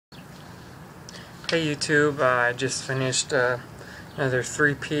Hey YouTube, I just finished another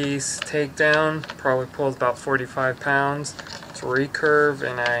 3-piece takedown. Probably pulled about 45 pounds. It's a recurve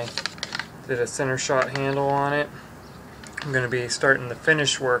and I did a center shot handle on it. I'm going to be starting the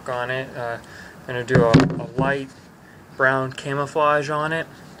finish work on it. I'm going to do a light brown camouflage on it.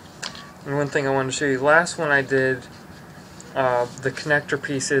 And one thing I wanted to show you, last one I did, the connector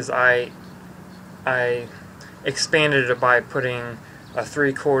pieces, I expanded it by putting a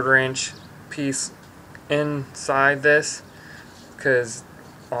 3/4 inch piece inside this, because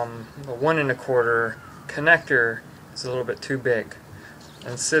the 1 1/4 connector is a little bit too big.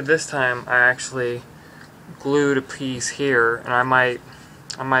 And so this time I actually glued a piece here, and I might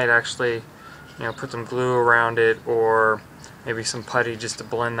actually, put some glue around it, or maybe some putty just to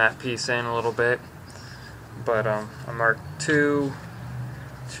blend that piece in a little bit. But I marked two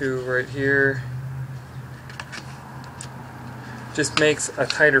right here. Just makes a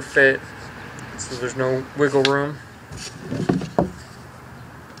tighter fit, so there's no wiggle room.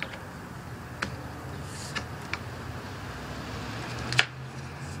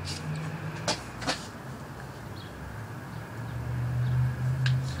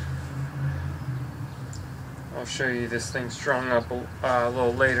 I'll show you this thing strung up a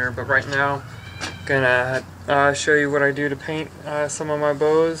little later, but right now I'm gonna show you what I do to paint some of my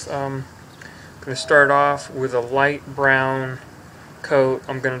bows. I'm gonna start off with a light brown coat.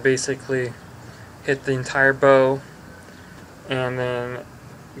 I'm gonna basically hit the entire bow and then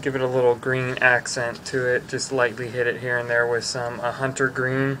give it a little green accent to it. Just lightly hit it here and there with a hunter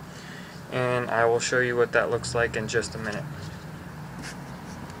green, and I will show you what that looks like in just a minute.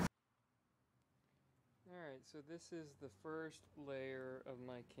 Alright, so this is the first layer of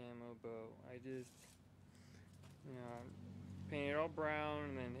my camo bow. I just painted it all brown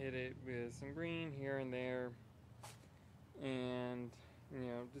and then hit it with some green here and there, and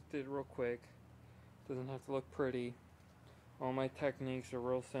just did it real quick. Doesn't have to look pretty. All my techniques are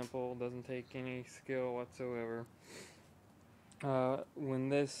real simple, doesn't take any skill whatsoever. When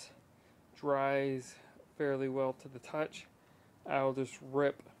this dries fairly well to the touch, I'll just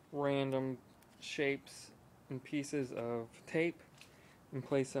rip random shapes and pieces of tape and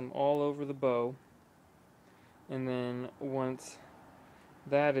place them all over the bow. And then once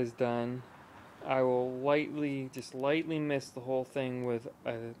that is done, I will just lightly mist the whole thing with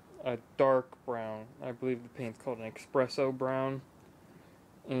a dark brown. I believe the paint's called an espresso brown.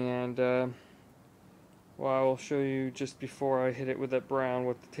 And I will show you just before I hit it with that brown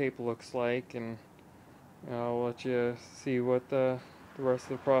what the tape looks like, and I'll let you see what the rest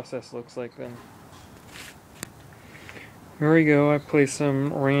of the process looks like then. Here we go. I placed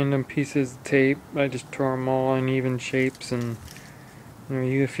some random pieces of tape. I just tore them all in even shapes, and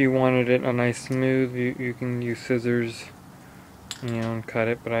if you wanted it a nice smooth, you can use scissors, and cut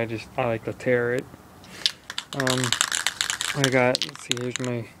it. But I like to tear it. Let's see, here's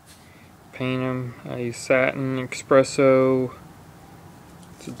my paint. I use satin espresso.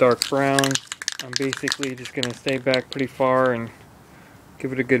 It's a dark brown. I'm basically just gonna stay back pretty far and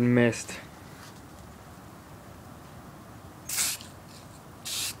give it a good mist.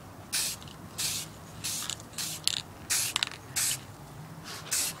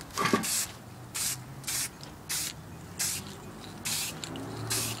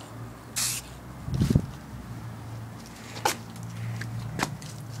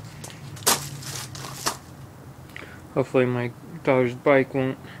 Hopefully my daughter's bike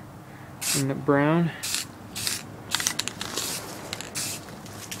won't end up brown.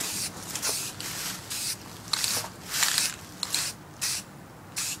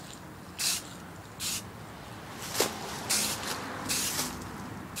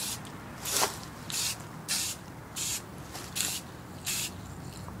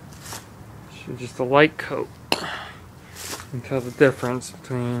 Just a light coat. You can tell the difference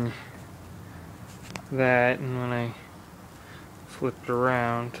between that and when I flip it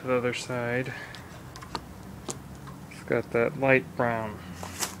around to the other side. It's got that light brown.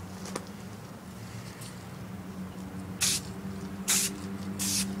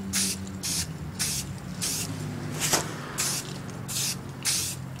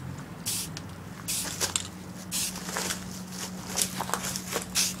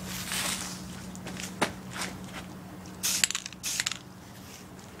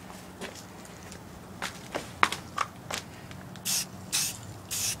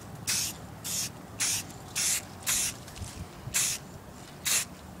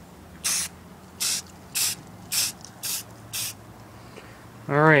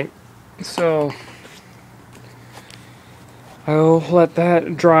 Alright, so I'll let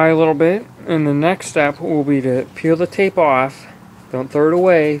that dry a little bit, and the next step will be to peel the tape off. Don't throw it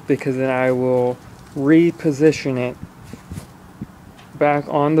away, because then I will reposition it back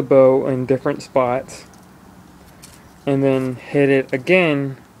on the bow in different spots, and then hit it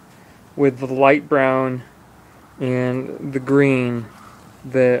again with the light brown and the green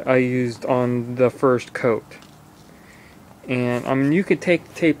that I used on the first coat. And I mean, you could take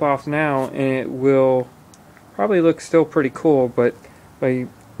the tape off now and it will probably look still pretty cool, but by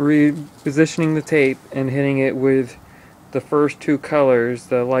repositioning the tape and hitting it with the first two colors,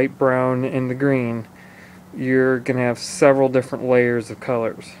 the light brown and the green, you're gonna have several different layers of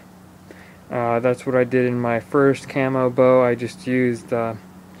colors. That's what I did in my first camo bow. I just used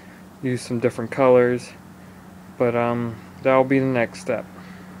some different colors, but that'll be the next step.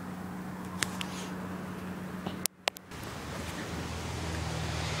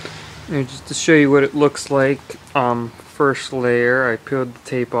 And just to show you what it looks like, first layer, I peeled the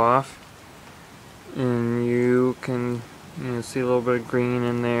tape off, and you can see a little bit of green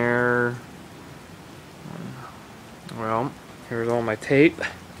in there. Well, here's all my tape.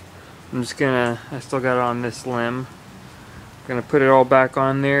 I still got it on this limb. Gonna put it all back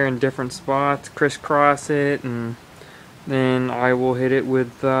on there in different spots, crisscross it, and then I will hit it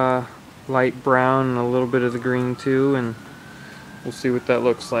with light brown and a little bit of the green too, and we'll see what that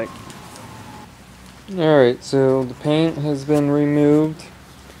looks like. Alright, so the paint has been removed,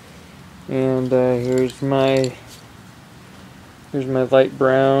 and here's my light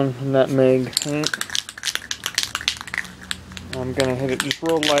brown nutmeg paint. I'm gonna hit it just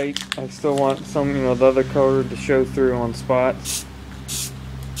real light. I still want some, the other color to show through on spots.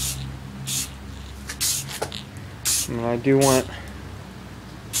 And I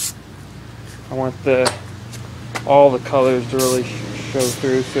want all the colors to really show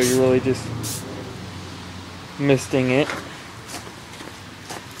through, so you're really just misting it.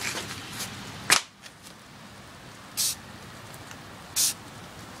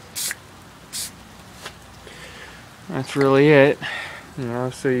 That's really it,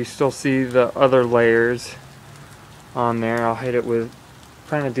 so you still see the other layers on there. I'll hit it with,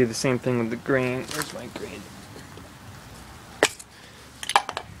 trying to do the same thing with the green. Where's my green?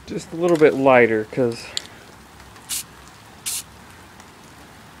 Just a little bit lighter, because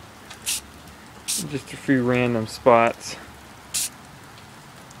just a few random spots.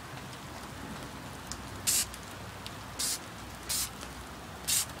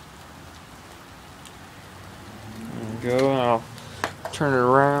 There we go, and I'll turn it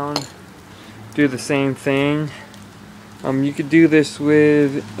around, do the same thing. You could do this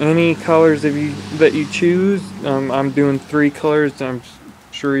with any colors that you choose. I'm doing 3 colors. I'm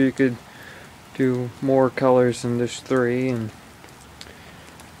sure you could do more colors than just 3.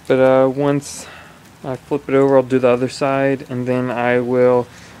 But once I flip it over, I'll do the other side, and then I will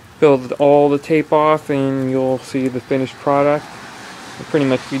peel all the tape off, and you'll see the finished product. It'll pretty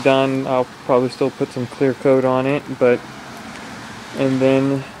much be done. I'll probably still put some clear coat on it, and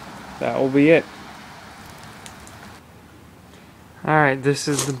then that will be it. Alright, this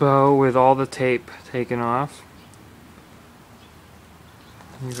is the bow with all the tape taken off.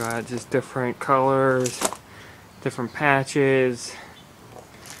 You got just different colors, different patches.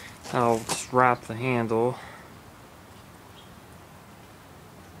 I'll just wrap the handle.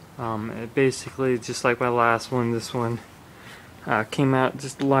 It basically, just like my last one, this one came out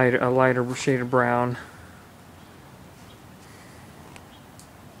just a lighter shade of brown.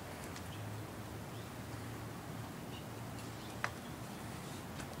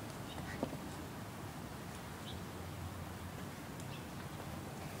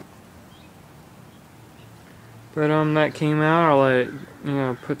 But that came out. I'll let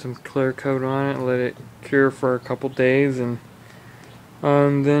it, put some clear coat on it, let it cure for a couple days, and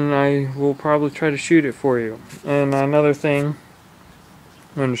then I will probably try to shoot it for you. And another thing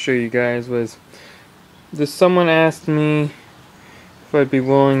I wanted to show you guys was, someone asked me if I'd be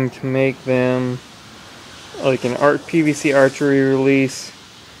willing to make them like an PVC archery release,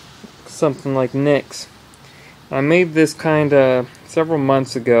 something like Nick's. I made this kinda several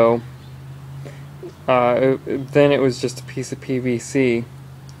months ago. Then it was just a piece of PVC,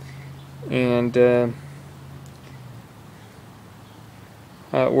 and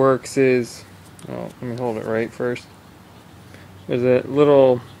how it works is, let me hold it right first. There's a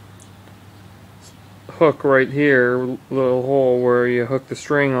little hook right here, little hole where you hook the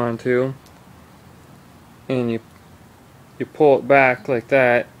string onto, and you pull it back like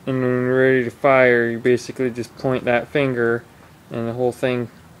that, and when you're ready to fire, you basically just point that finger, and the whole thing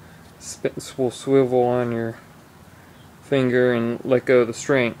will swivel on your finger and let go of the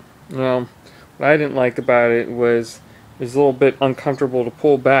string. Now, what I didn't like about it was it's a little bit uncomfortable to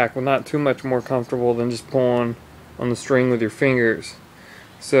pull back. Well, not too much more comfortable than just pulling on the string with your fingers.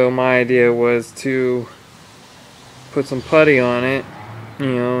 So my idea was to put some putty on it,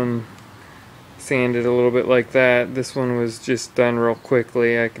 you know, and sand it a little bit like that. This one was just done real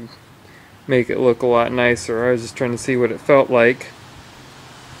quickly. I could make it look a lot nicer. I was just trying to see what it felt like.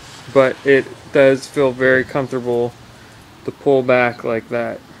 But it does feel very comfortable to pull back like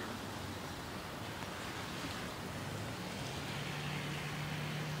that.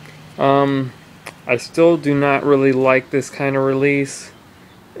 I still do not really like this kind of release.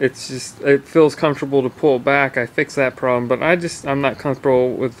 It's just, it feels comfortable to pull back. I fixed that problem, but I'm not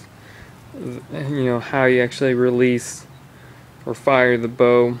comfortable with, you know, how you actually release or fire the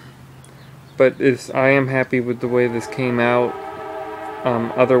bow. But I am happy with the way this came out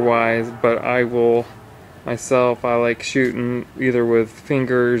otherwise, but I will myself, I like shooting either with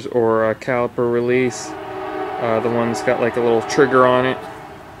fingers or a caliper release, the one that's got like a little trigger on it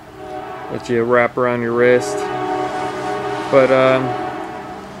that you wrap around your wrist. But I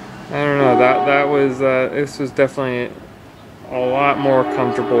don't know, this was definitely a lot more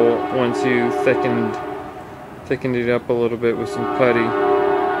comfortable once you thickened it up a little bit with some putty.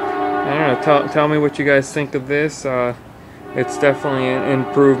 I don't know, tell me what you guys think of this. It's definitely an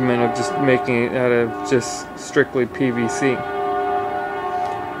improvement of just making it out of just strictly PVC.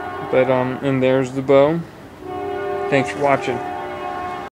 But and there's the bow. Thanks for watching.